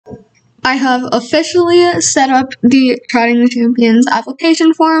I have officially set up the Trotting Champions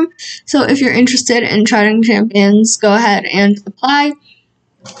application form, so if you're interested in Trotting Champions, go ahead and apply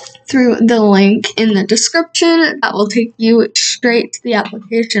through the link in the description. That will take you straight to the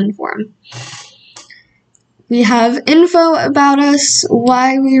application form. We have info about us,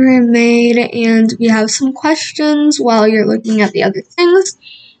 why we were made, and we have some questions while you're looking at the other things.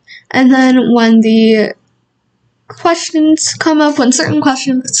 And then when the questions come up, when certain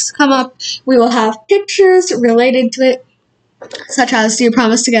questions come up, we will have pictures related to it, such as, do you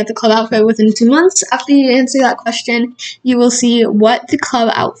promise to get the club outfit within 2 months? After you answer that question, you will see what the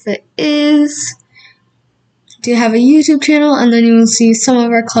club outfit is. Do you have a YouTube channel? And then you will see some of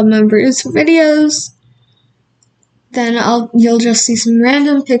our club members' videos. Then you'll just see some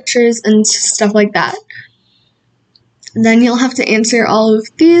random pictures and stuff like that. And then you'll have to answer all of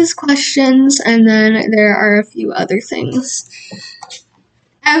these questions, and then there are a few other things.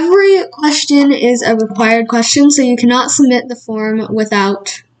 Every question is a required question, so you cannot submit the form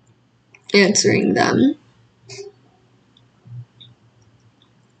without answering them.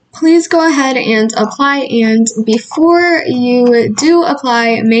 Please go ahead and apply, and before you do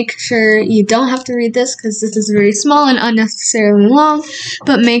apply, make sure you don't have to read this because this is very small and unnecessarily long,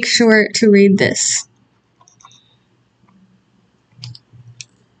 but make sure to read this.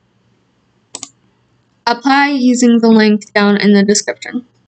 Apply using the link down in the description.